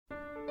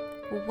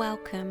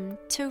Welcome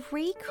to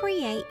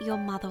Recreate Your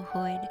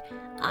Motherhood.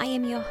 I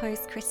am your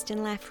host, Kristen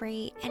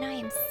Laffrey, and I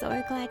am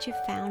so glad you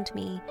found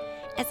me.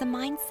 As a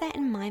mindset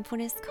and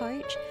mindfulness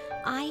coach,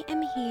 I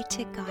am here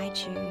to guide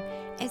you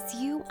as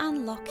you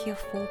unlock your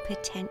full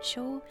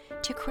potential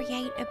to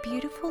create a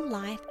beautiful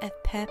life of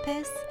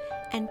purpose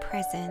and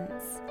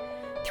presence.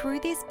 Through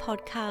this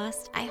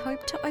podcast, I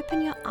hope to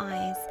open your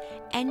eyes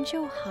and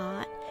your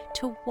heart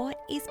to what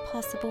is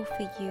possible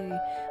for you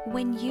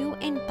when you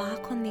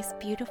embark on this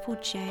beautiful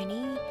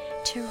journey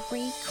to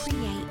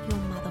recreate your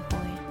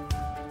motherhood.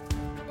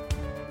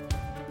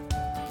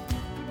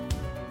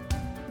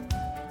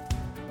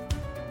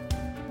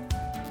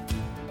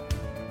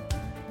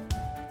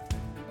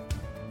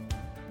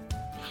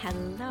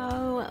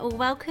 Hello,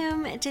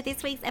 welcome to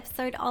this week's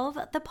episode of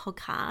the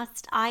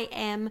podcast. I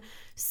am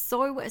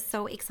so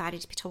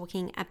excited to be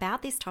talking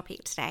about this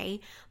topic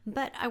today,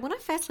 but I want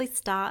to firstly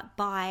start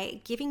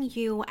by giving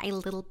you a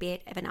little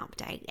bit of an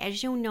update.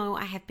 As you'll know,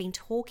 I have been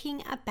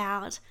talking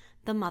about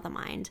the Mother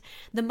Mind.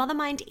 The Mother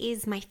Mind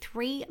is my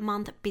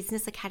 3-month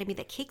business academy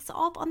that kicks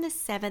off on the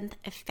 7th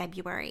of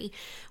February.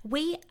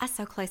 We are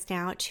so close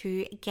now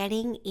to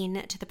getting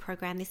into the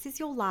program. This is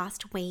your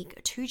last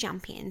week to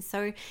jump in.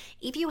 So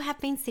if you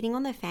have been sitting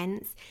on the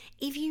fence,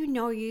 if you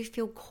know you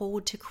feel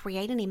called to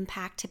create an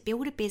impact, to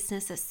build a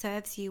business that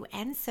serves you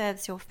and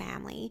serves your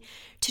family,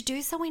 to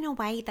do so in a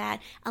way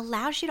that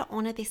allows you to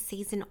honor this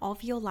season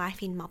of your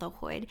life in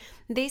motherhood,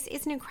 this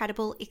is an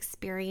incredible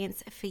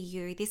experience for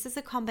you. This is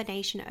a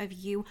combination of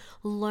you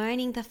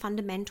learning the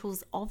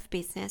fundamentals of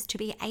business to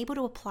be able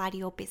to apply to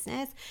your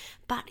business,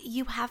 but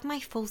you have my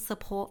full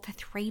support for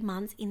 3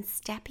 months in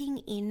stepping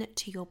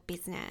into your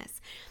business.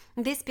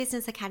 This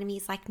business academy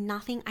is like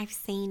nothing I've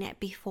seen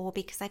before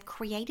because I've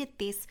created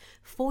this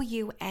for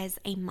you as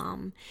a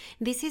mum.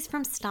 This is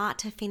from start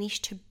to finish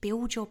to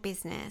build your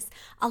business,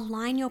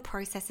 align your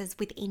processes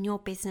within your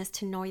business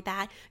to know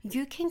that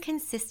you can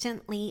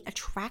consistently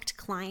attract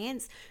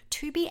clients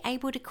to be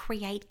able to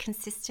create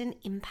consistent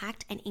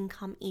impact and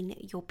income in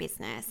your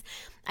business.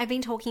 I've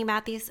been talking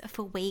about this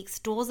for weeks.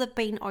 Doors have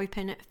been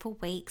open for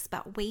weeks,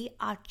 but we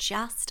are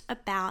just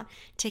about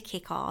to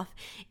kick off.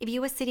 If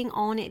you are sitting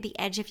on the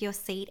edge of your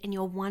seat and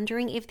you're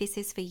wondering if this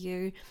is for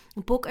you,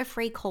 book a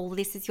free call.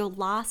 This is your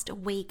last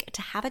week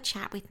to have a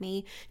chat with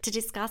me to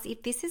discuss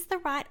if this is the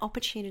right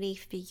opportunity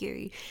for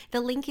you.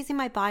 The link is in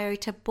my bio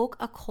to book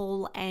a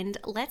call, and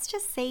let's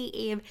just see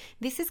if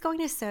this is going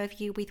to serve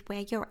you with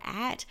where you're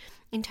at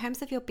in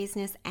terms of your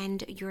business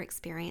and your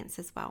experience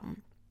as well.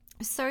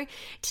 So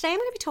today I'm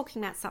going to be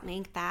talking about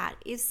something that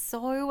is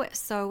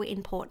so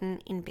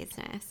important in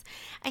business.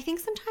 I think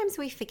sometimes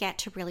we forget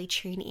to really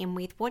tune in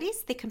with what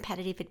is the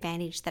competitive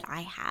advantage that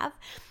I have.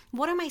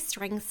 What are my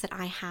strengths that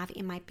I have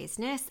in my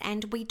business?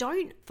 And we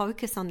don't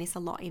focus on this a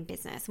lot in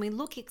business. We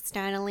look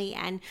externally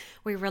and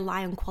we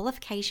rely on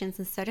qualifications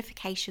and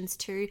certifications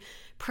to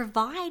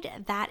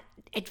provide that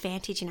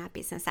advantage in our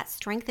business, that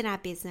strength in our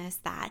business,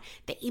 that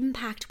the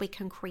impact we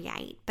can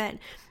create. But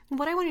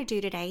what I want to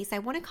do today is I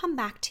want to come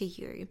back to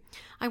you.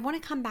 I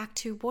want to come back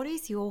to what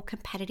is your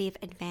competitive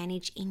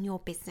advantage in your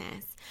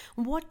business?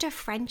 What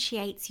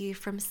differentiates you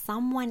from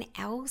someone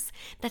else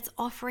that's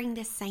offering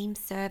the same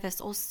service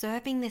or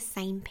serving the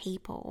same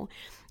people?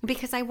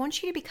 Because I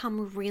want you to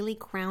become really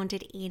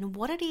grounded in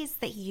what it is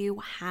that you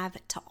have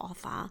to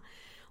offer.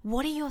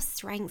 What are your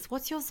strengths?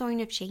 What's your zone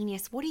of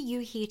genius? What are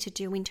you here to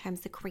do in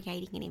terms of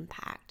creating an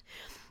impact?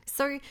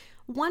 So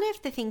one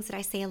of the things that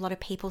I see a lot of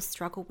people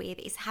struggle with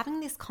is having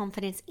this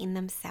confidence in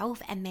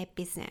themselves and their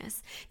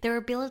business, their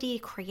ability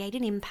to create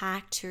an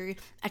impact, to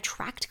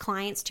attract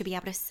clients, to be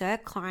able to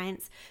serve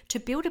clients, to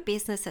build a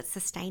business that's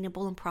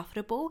sustainable and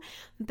profitable.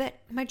 But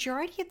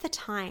majority of the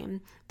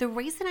time, the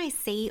reason I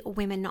see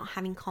women not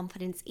having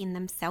confidence in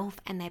themselves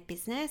and their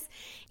business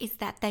is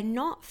that they're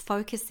not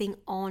focusing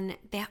on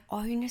their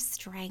own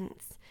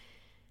strengths,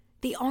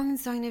 the own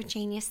zone of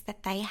genius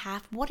that they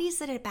have. What is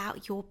it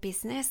about your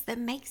business that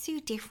makes you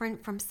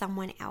different from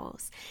someone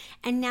else?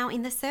 And now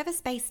in the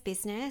service-based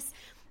business,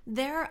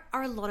 there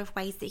are a lot of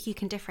ways that you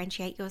can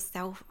differentiate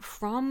yourself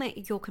from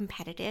your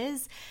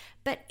competitors,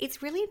 but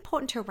it's really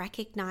important to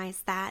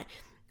recognize that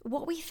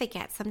what we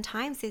forget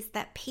sometimes is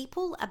that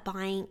people are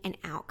buying an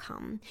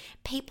outcome.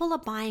 People are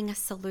buying a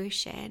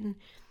solution.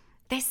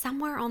 They're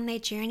somewhere on their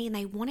journey and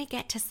they want to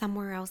get to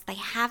somewhere else. They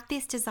have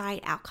this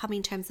desired outcome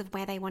in terms of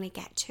where they want to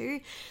get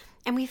to.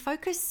 And we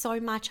focus so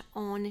much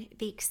on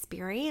the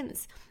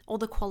experience or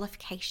the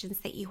qualifications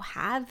that you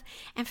have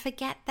and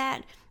forget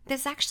that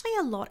there's actually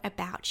a lot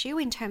about you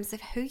in terms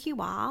of who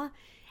you are,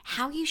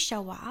 how you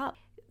show up,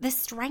 the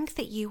strength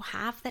that you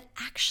have that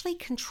actually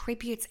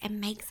contributes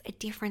and makes a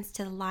difference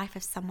to the life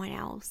of someone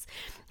else.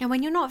 And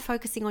when you're not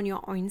focusing on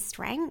your own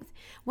strength,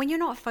 when you're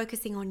not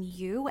focusing on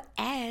you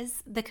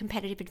as the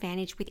competitive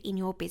advantage within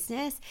your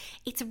business,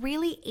 it's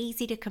really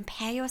easy to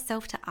compare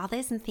yourself to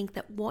others and think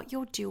that what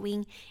you're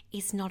doing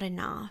is not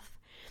enough.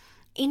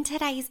 In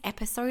today's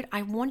episode,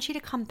 I want you to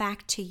come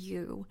back to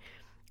you.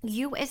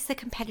 You as the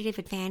competitive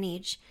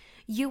advantage.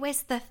 You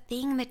as the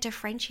thing that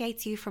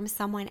differentiates you from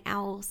someone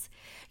else.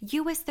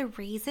 You as the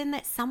reason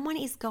that someone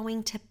is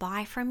going to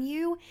buy from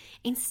you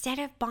instead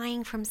of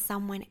buying from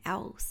someone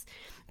else.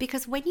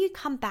 Because when you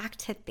come back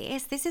to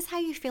this is how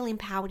you feel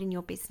empowered in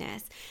your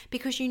business,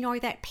 because you know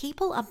that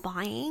people are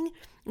buying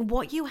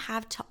what you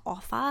have to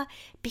offer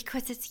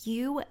because it's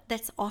you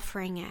that's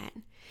offering it.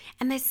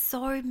 And there's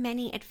so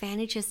many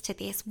advantages to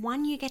this.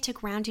 One, you get to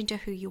ground into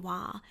who you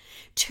are.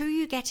 Two,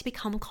 you get to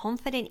become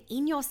confident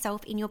in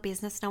yourself, in your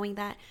business, knowing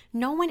that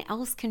no one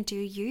else can do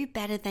you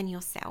better than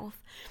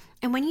yourself.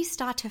 And when you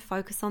start to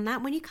focus on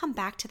that, when you come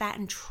back to that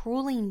and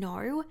truly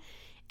know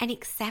and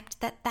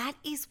accept that that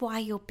is why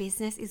your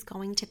business is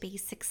going to be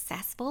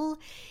successful,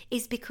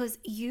 is because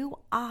you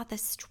are the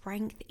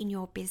strength in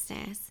your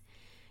business.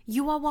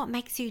 You are what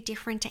makes you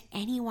different to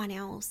anyone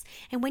else.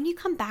 And when you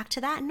come back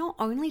to that, not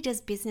only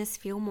does business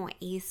feel more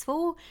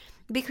easeful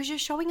because you're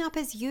showing up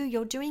as you,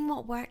 you're doing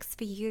what works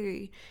for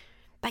you,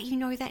 but you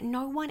know that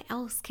no one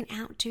else can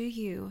outdo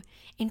you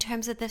in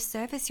terms of the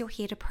service you're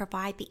here to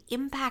provide, the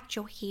impact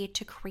you're here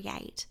to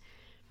create.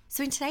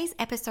 So in today's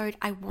episode,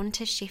 I want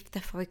to shift the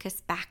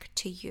focus back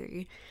to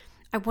you.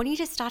 I want you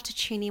to start to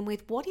tune in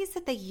with what is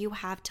it that you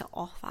have to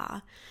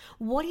offer?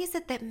 What is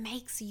it that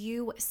makes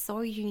you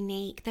so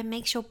unique, that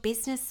makes your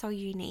business so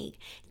unique,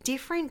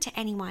 different to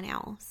anyone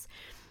else?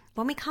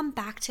 When we come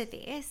back to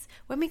this,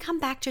 when we come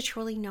back to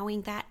truly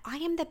knowing that I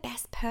am the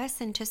best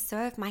person to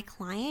serve my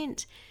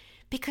client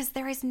because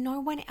there is no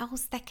one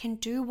else that can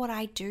do what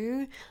I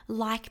do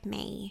like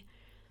me.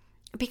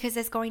 Because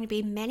there's going to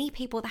be many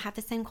people that have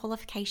the same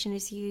qualification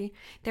as you.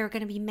 There are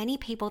going to be many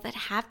people that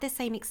have the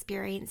same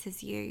experience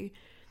as you.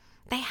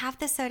 They have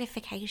the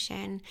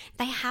certification.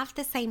 They have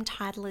the same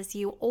title as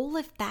you. All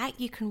of that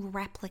you can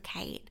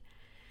replicate.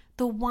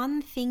 The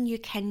one thing you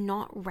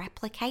cannot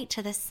replicate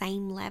to the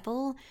same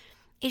level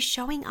is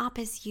showing up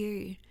as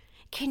you,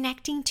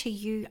 connecting to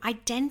you,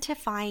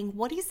 identifying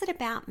what is it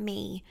about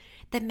me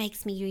that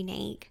makes me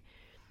unique.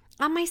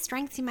 Are my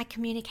strengths in my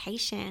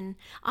communication?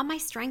 Are my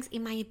strengths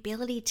in my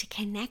ability to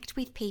connect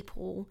with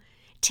people,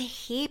 to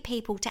hear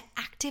people, to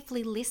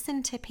actively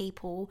listen to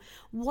people?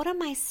 What are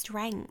my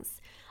strengths?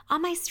 Are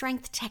my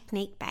strengths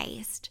technique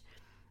based?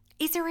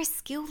 Is there a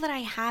skill that I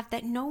have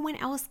that no one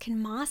else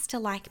can master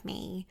like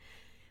me?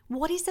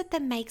 What is it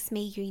that makes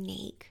me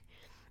unique?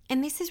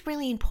 And this is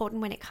really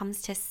important when it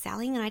comes to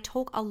selling. And I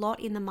talk a lot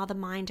in the Mother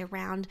Mind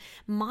around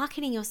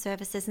marketing your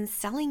services and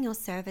selling your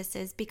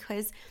services,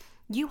 because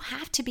you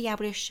have to be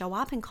able to show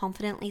up and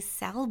confidently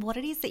sell what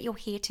it is that you're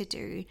here to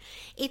do.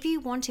 If you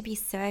want to be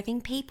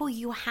serving people,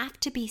 you have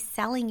to be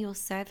selling your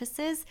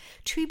services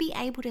to be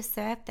able to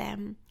serve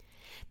them.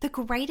 The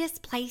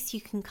greatest place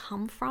you can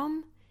come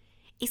from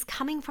is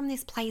coming from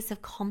this place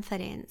of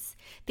confidence,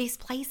 this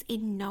place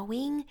in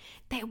knowing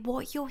that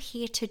what you're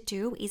here to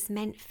do is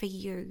meant for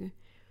you.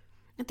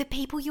 The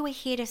people you are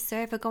here to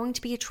serve are going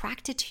to be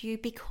attracted to you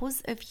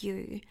because of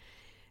you,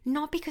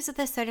 not because of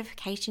the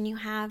certification you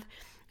have,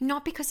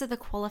 not because of the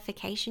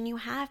qualification you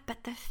have,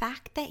 but the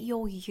fact that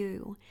you're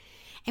you.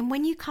 And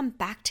when you come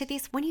back to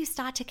this, when you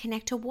start to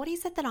connect to what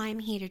is it that I'm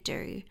here to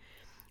do?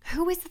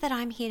 Who is it that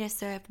I'm here to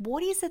serve?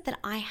 What is it that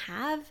I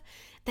have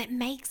that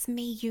makes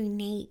me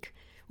unique?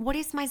 What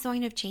is my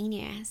zone of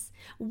genius?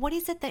 What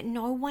is it that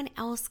no one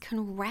else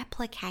can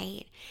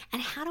replicate?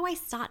 And how do I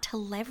start to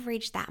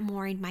leverage that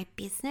more in my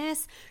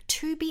business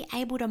to be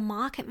able to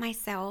market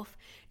myself,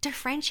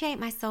 differentiate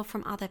myself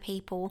from other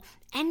people,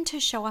 and to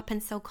show up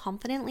and sell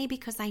confidently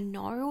because I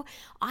know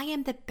I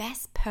am the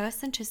best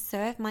person to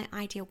serve my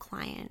ideal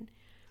client?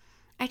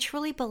 I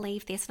truly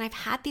believe this, and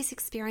I've had this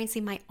experience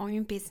in my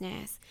own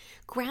business,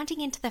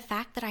 grounding into the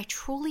fact that I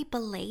truly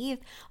believe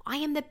I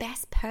am the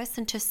best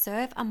person to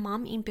serve a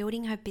mum in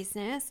building her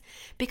business,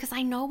 because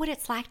I know what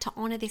it's like to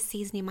honor this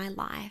season in my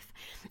life.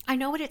 I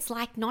know what it's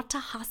like not to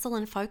hustle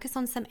and focus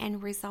on some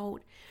end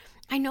result.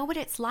 I know what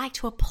it's like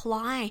to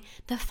apply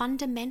the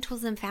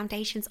fundamentals and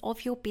foundations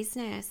of your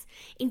business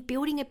in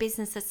building a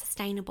business that's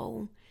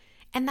sustainable.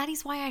 And that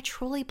is why I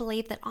truly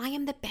believe that I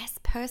am the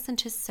best person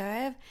to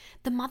serve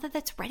the mother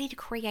that's ready to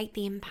create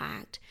the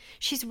impact.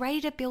 She's ready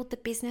to build the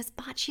business,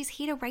 but she's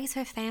here to raise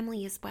her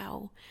family as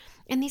well.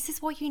 And this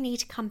is what you need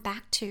to come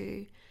back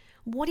to.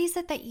 What is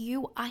it that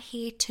you are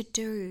here to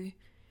do?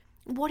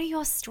 What are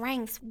your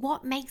strengths?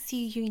 What makes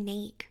you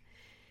unique?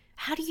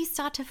 How do you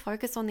start to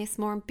focus on this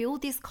more and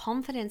build this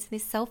confidence and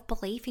this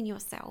self-belief in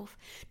yourself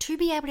to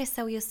be able to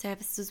sell your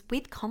services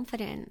with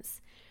confidence?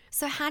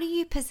 So how do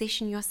you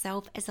position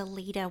yourself as a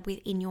leader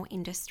within your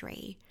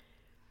industry?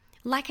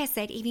 Like I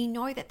said, if you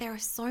know that there are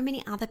so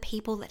many other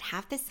people that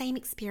have the same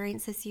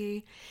experience as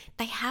you,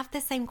 they have the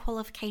same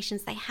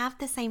qualifications, they have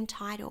the same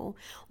title,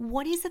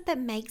 what is it that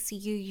makes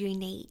you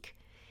unique?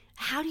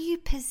 How do you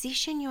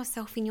position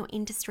yourself in your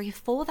industry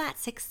for that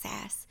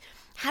success?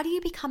 How do you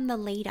become the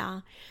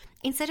leader?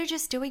 Instead of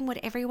just doing what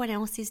everyone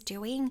else is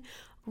doing,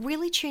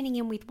 really tuning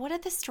in with what are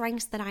the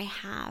strengths that I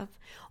have?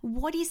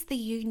 What is the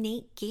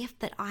unique gift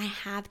that I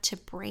have to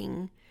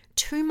bring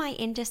to my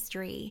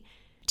industry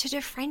to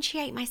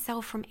differentiate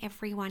myself from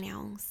everyone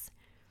else?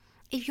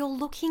 If you're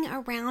looking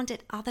around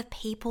at other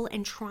people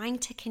and trying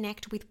to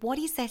connect with what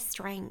is their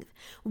strength,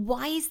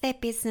 why is their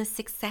business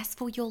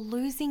successful, you're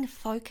losing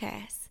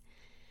focus.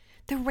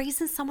 The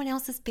reason someone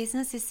else's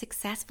business is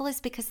successful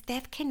is because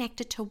they've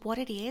connected to what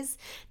it is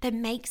that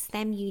makes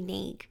them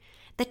unique,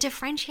 that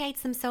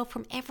differentiates themselves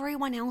from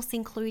everyone else,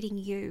 including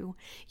you.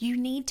 You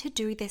need to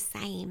do the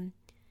same.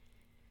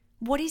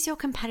 What is your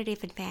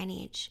competitive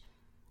advantage?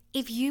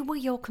 If you were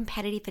your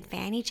competitive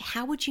advantage,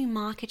 how would you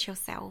market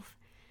yourself?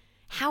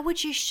 How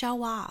would you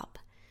show up?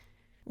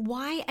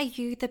 Why are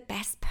you the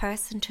best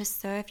person to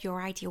serve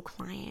your ideal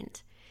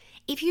client?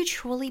 If you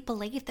truly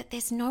believe that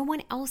there's no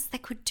one else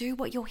that could do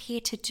what you're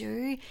here to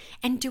do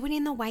and do it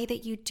in the way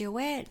that you do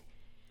it,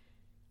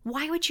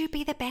 why would you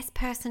be the best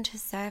person to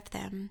serve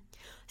them?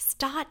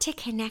 Start to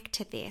connect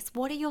to this.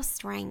 What are your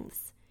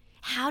strengths?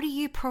 How do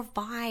you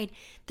provide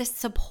the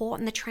support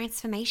and the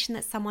transformation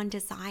that someone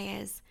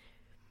desires?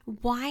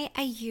 Why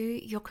are you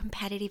your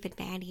competitive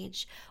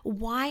advantage?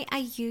 Why are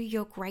you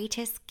your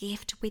greatest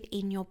gift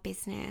within your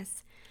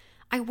business?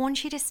 I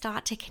want you to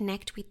start to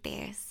connect with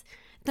this.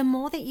 The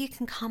more that you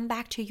can come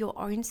back to your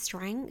own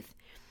strength,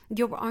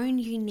 your own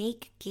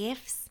unique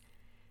gifts,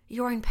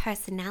 your own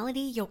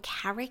personality, your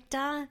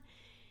character,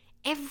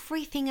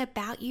 everything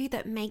about you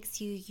that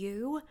makes you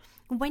you,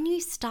 when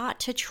you start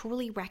to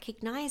truly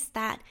recognize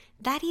that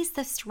that is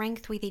the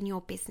strength within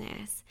your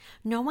business,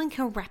 no one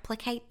can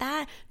replicate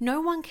that, no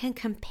one can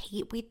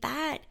compete with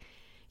that,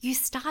 you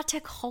start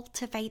to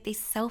cultivate this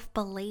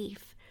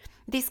self-belief,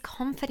 this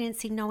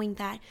confidence in knowing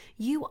that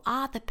you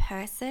are the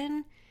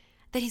person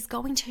that is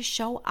going to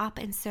show up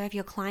and serve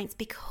your clients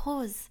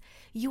because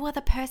you are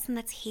the person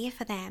that's here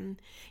for them.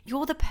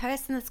 You're the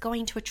person that's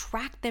going to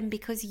attract them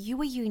because you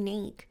are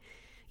unique.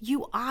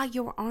 You are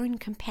your own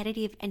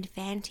competitive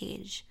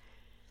advantage.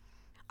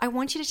 I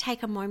want you to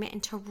take a moment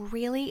and to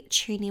really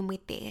tune in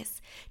with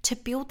this, to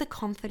build the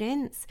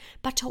confidence,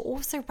 but to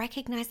also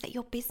recognize that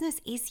your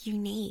business is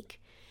unique.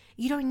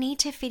 You don't need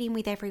to fit in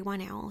with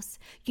everyone else.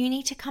 You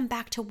need to come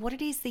back to what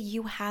it is that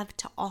you have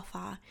to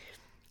offer.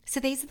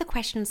 So these are the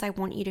questions I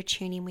want you to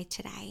tune in with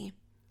today.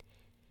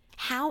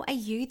 How are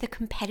you the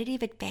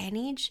competitive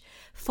advantage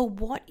for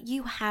what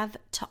you have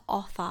to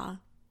offer?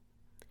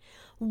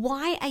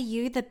 Why are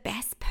you the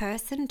best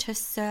person to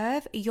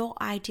serve your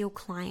ideal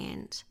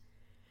client?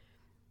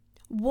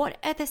 What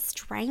are the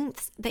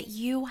strengths that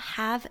you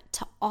have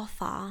to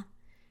offer?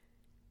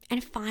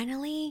 And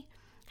finally,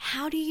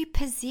 how do you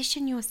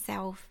position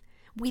yourself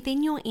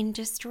within your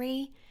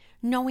industry,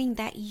 knowing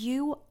that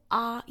you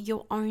are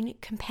your own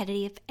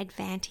competitive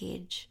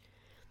advantage?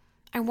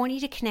 I want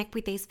you to connect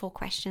with these 4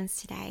 questions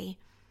today.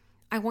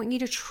 I want you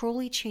to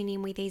truly tune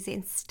in with these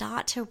and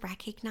start to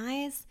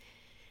recognize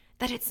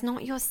that it's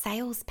not your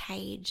sales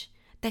page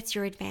that's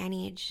your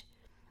advantage.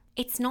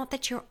 It's not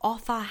that your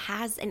offer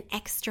has an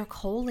extra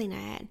call in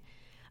it.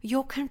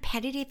 Your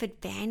competitive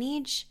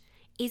advantage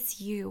is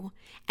you.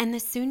 And the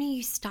sooner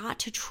you start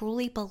to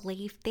truly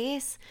believe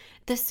this,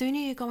 the sooner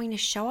you're going to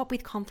show up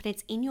with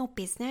confidence in your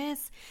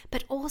business,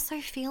 but also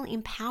feel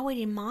empowered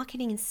in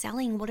marketing and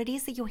selling what it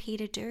is that you're here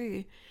to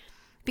do.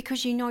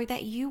 Because you know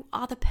that you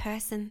are the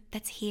person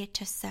that's here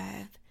to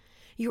serve.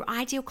 Your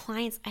ideal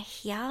clients are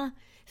here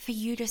for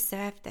you to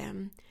serve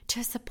them,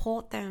 to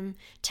support them,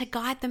 to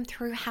guide them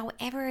through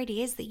however it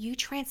is that you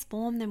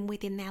transform them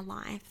within their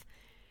life.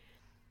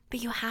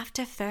 But you have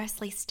to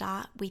firstly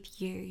start with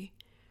you.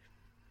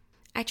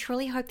 I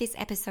truly hope this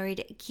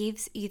episode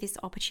gives you this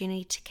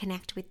opportunity to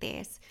connect with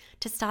this,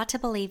 to start to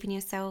believe in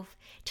yourself,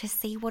 to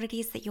see what it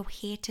is that you're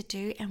here to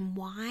do and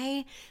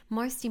why,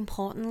 most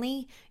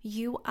importantly,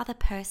 you are the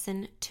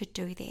person to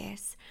do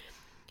this.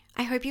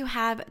 I hope you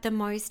have the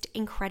most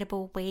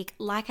incredible week.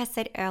 Like I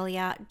said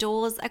earlier,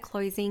 doors are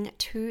closing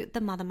to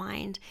the mother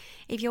mind.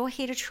 If you're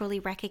here to truly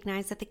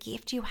recognize that the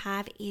gift you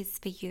have is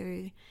for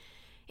you,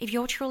 if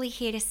you're truly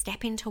here to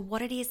step into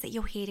what it is that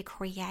you're here to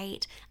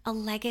create, a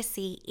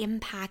legacy,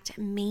 impact,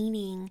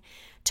 meaning,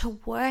 to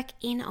work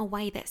in a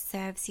way that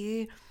serves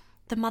you,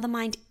 the mother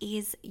mind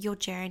is your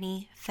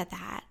journey for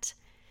that.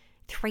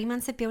 3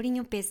 months of building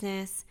your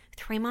business,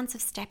 3 months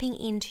of stepping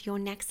into your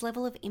next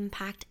level of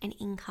impact and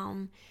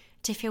income,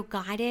 to feel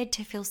guided,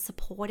 to feel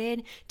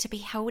supported, to be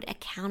held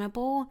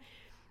accountable,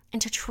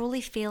 and to truly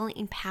feel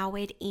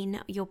empowered in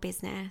your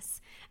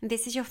business.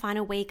 This is your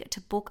final week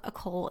to book a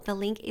call. The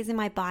link is in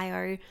my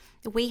bio.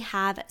 We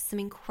have some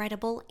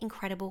incredible,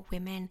 incredible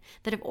women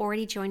that have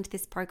already joined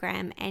this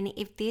program. And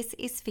if this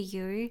is for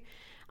you,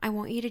 I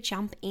want you to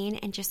jump in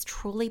and just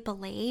truly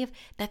believe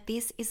that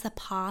this is the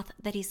path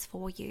that is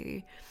for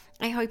you.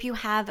 I hope you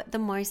have the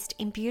most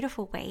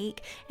beautiful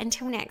week.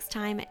 Until next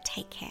time,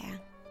 take care.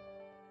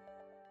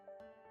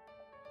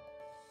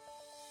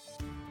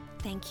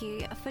 Thank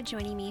you for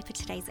joining me for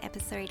today's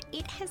episode.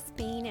 It has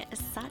been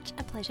such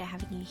a pleasure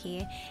having you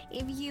here.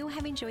 If you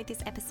have enjoyed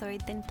this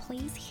episode, then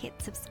please hit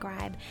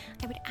subscribe.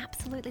 I would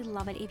absolutely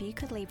love it if you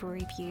could leave a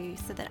review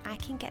so that I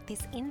can get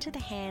this into the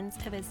hands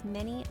of as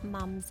many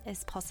mums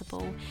as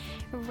possible.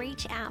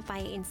 Reach out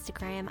via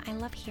Instagram. I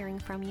love hearing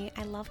from you.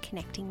 I love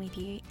connecting with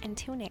you.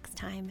 Until next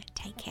time,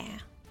 take care.